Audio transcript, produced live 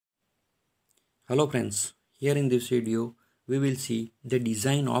Hello friends, here in this video we will see the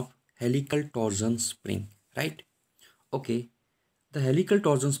design of helical torsion spring, right? Okay, the helical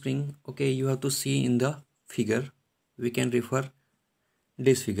torsion spring, okay, you have to see in the figure. We can refer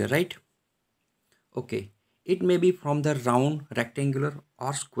this figure, right? Okay, it may be from the round, rectangular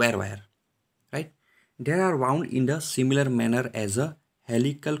or square wire, right? They are wound in the similar manner as a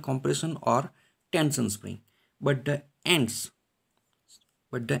helical compression or tension spring, but the ends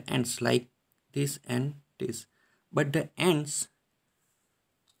like this and this, but the ends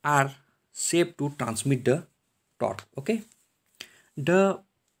are shaped to transmit the torque. Okay, the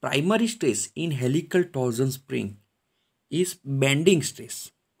primary stress in helical torsion spring is bending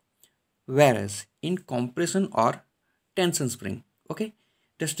stress, whereas in compression or tension spring, okay,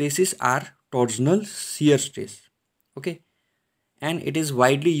 the stresses are torsional shear stress. Okay, and it is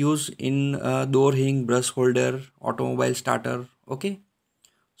widely used in door hinge, brush holder, automobile starter. Okay,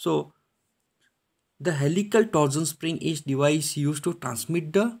 so the helical torsion spring is device used to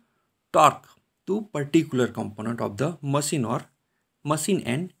transmit the torque to particular component of the machine or machine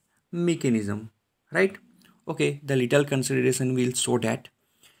and mechanism, right? Okay, the little consideration will show that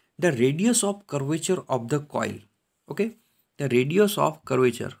the radius of curvature of the coil, okay, the radius of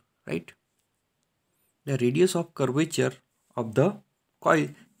curvature, right? The radius of curvature of the coil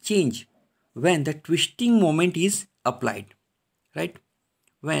change when the twisting moment is applied, right?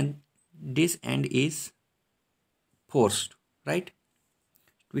 When this end is forced, right?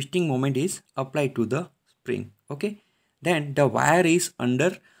 Twisting moment is applied to the spring. Okay, then the wire is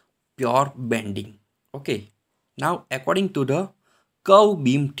under pure bending. Okay, now according to the curve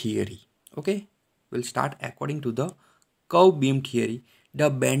beam theory, okay, we'll start according to the curve beam theory.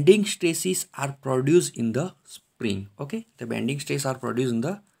 The bending stresses are produced in the spring. Okay, the bending stress are produced in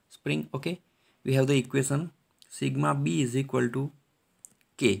the spring. Okay, we have the equation sigma b is equal to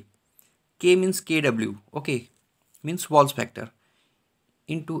k. K means kw. Okay, means Walls factor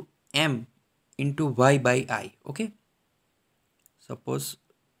into m into y by I. Okay, suppose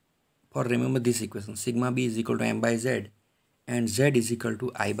for remember this equation, sigma b is equal to m by z and z is equal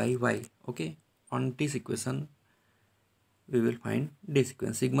to I by y. Okay, on this equation we will find this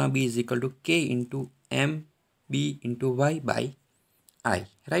equation, sigma b is equal to k into m b into y by I,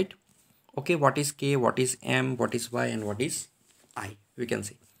 right? Okay, what is k, what is m, what is y, and what is I, we can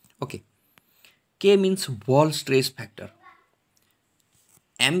see. Okay, k means wall stress factor,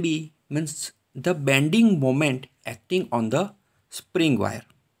 MB means the bending moment acting on the spring wire.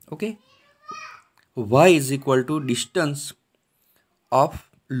 Okay, Y is equal to distance of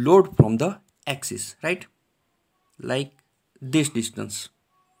load from the axis, right? Like this distance.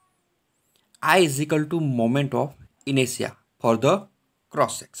 I is equal to moment of inertia for the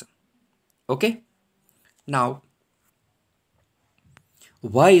cross section. Okay, now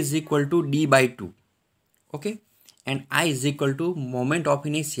Y is equal to d by 2. Okay, and I is equal to moment of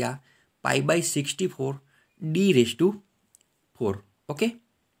inertia pi by 64 d raised to 4. Okay,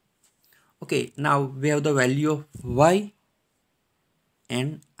 okay, now we have the value of y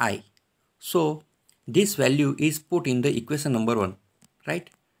and I. So this value is put in the equation number 1, right?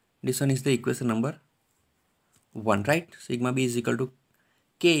 This one is the equation number 1, right? Sigma b is equal to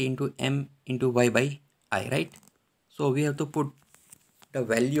k into m into y by I, right? So we have to put the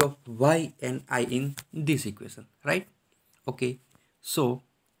value of y and I in this equation, right? Okay, so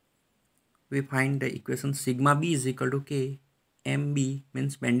we find the equation sigma b is equal to k mb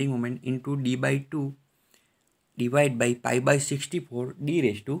means bending moment into d by 2 divided by pi by 64 d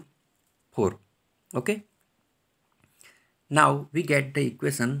raised to 4. Okay, now we get the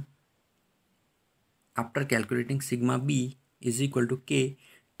equation after calculating sigma b is equal to k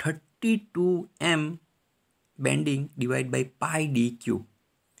 32m bending divided by pi d cube,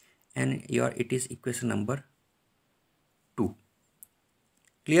 and here it is equation number 2.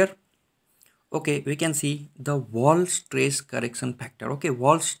 Clear? Okay, we can see the wall stress correction factor. Okay,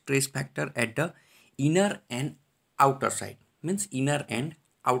 wall stress factor at the inner and outer side, means inner and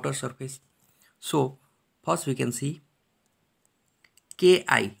outer surface. So first we can see Ki,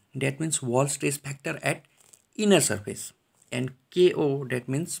 that means wall stress factor at inner surface, and Ko, that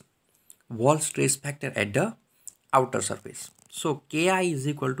means wall stress factor at the outer surface. So Ki is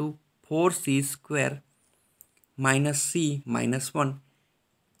equal to 4c square minus c minus 1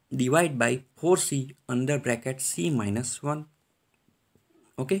 divided by 4c under bracket c minus 1.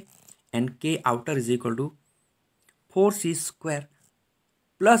 Okay, and K outer is equal to 4c square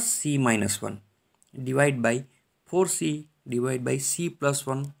plus c minus 1 divided by 4c divided by c plus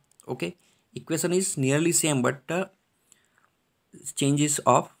 1. Okay, equation is nearly same, but changes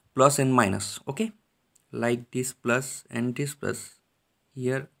of plus and minus. Okay, like this plus and this plus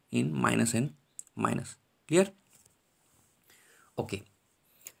here in minus and minus. Clear? Okay.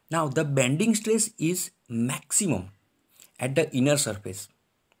 Now the bending stress is maximum at the inner surface.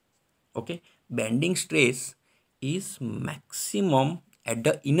 Okay, bending stress is maximum at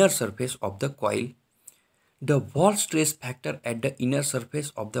the inner surface of the coil. The wall stress factor at the inner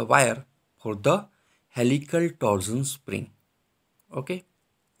surface of the wire for the helical torsion spring. Okay,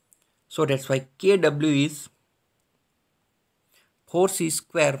 so that's why Kw is force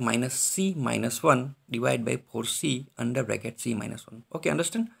square minus C minus 1 divided by 4C under bracket C minus 1. Okay,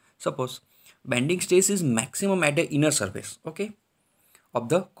 understand? Suppose bending stress is maximum at the inner surface, okay, of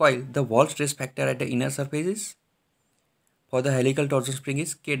the coil. The wall stress factor at the inner surface is, for the helical torsion spring,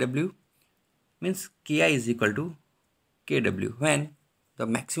 is Kw, means Ki is equal to Kw when the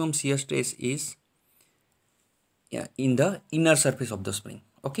maximum shear stress is in the inner surface of the spring,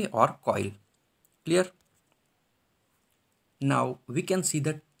 okay, or coil. Clear? Now we can see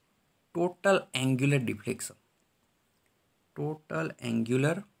the total angular deflection. Total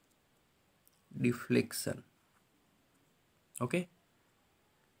angular deflection. Okay.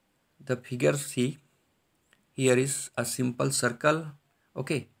 The figure C, here is a simple circle.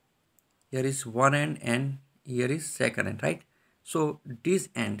 Okay. Here is one end and here is second end, right? So this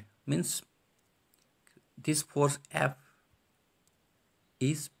end means this force F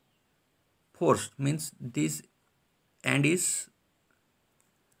is force, means this end is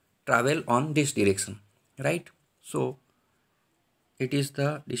travel on this direction, right? So it is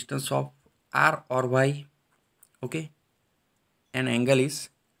the distance of R or Y, okay, and angle is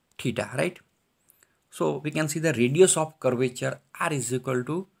theta, right? So we can see the radius of curvature R is equal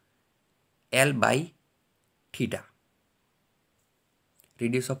to L by theta.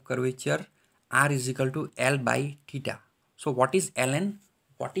 Radius of curvature R is equal to L by theta. So what is L and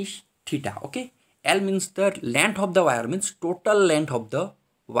what is theta? Okay, L means the length of the wire, means total length of the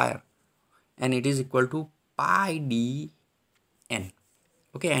wire, and it is equal to pi d n.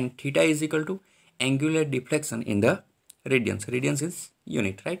 Okay, and theta is equal to angular deflection in the radians. Radians is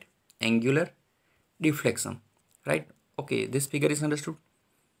unit, right? Angular deflection, right? Okay, this figure is understood.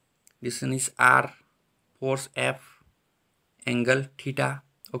 This one is R, force F, angle theta.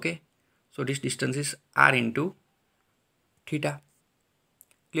 Okay, so this distance is R into theta.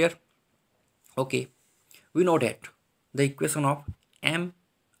 Clear? Okay, we know that the equation of M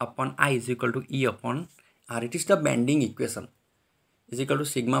upon I is equal to E upon R. It is the bending equation, is equal to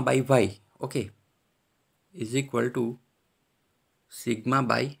sigma by Y. Okay, is equal to sigma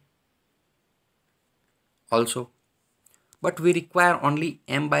by also, but we require only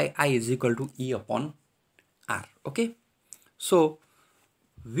M by I is equal to E upon R. Okay, so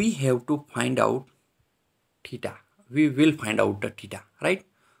we have to find out theta. We will find out the theta, right?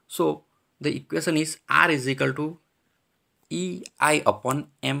 So the equation is R is equal to E I upon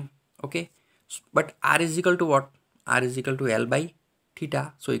M. Okay, but R is equal to what? R is equal to L by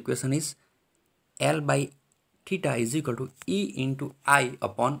theta. So equation is L by theta is equal to E into I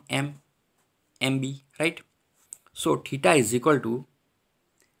upon M, MB, right? So theta is equal to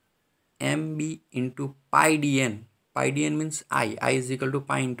MB into pi dn. Pi dn means I is equal to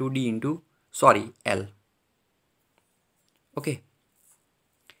pi into D into, sorry, L. Okay,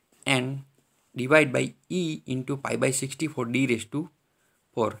 and divide by E into pi by 64 D raised to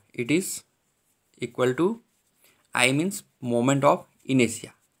 4. It is equal to, I means moment of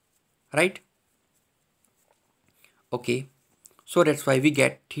inertia, right? Okay, so that's why we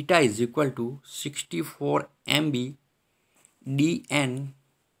get theta is equal to 64 MB dn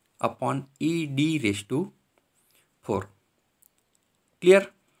upon ED raised to 4. Clear?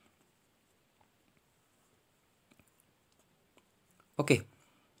 Okay,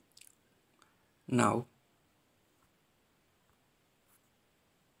 now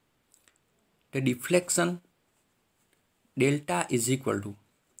the deflection delta is equal to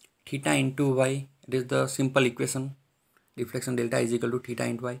theta into y. It is the simple equation. Deflection delta is equal to theta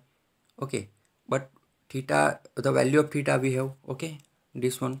into y. Okay, but theta, the value of theta we have, okay,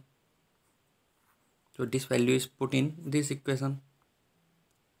 this one. So this value is put in this equation.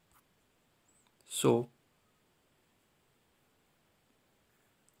 So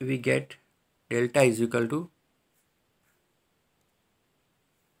we get delta is equal to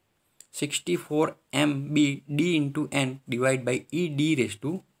 64 MB D into N divided by ED raised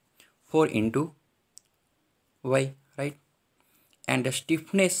to 4 into Y, right? And the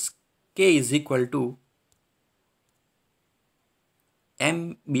stiffness K is equal to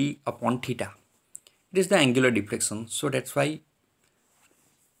MB upon theta. It is the angular deflection. So that's why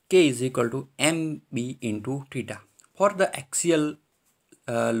K is equal to MB into theta. For the axial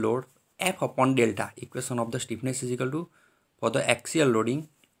load, F upon delta, equation of the stiffness is equal to, for the axial loading,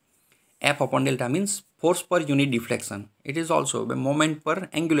 F upon delta means force per unit deflection. It is also the moment per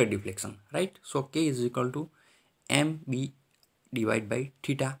angular deflection, right? So K is equal to mb divided by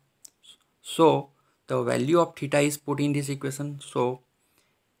theta. So the value of theta is put in this equation. So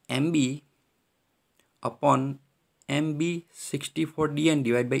mb upon mb 64d and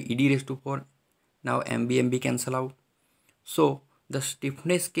divided by ed raised to 4. Now mb cancel out. So the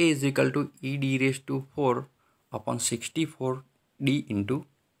stiffness K is equal to ed raised to 4 upon 64d into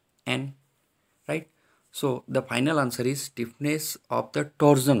n, right? So the final answer is stiffness of the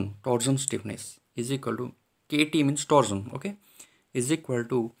torsion stiffness is equal to KT means torsion, okay, is equal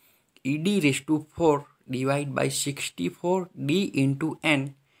to ed raised to 4 divided by 64d into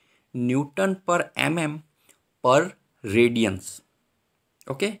n Newton per mm per radians.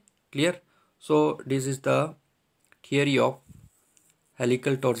 Okay, clear? So this is the theory of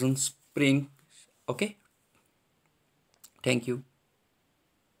helical torsion spring. Okay, thank you.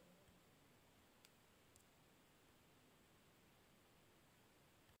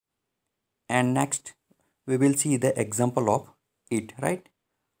 And next we will see the example of it, right,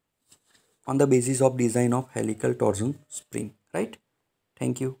 on the basis of design of helical torsion spring, right?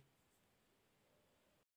 Thank you.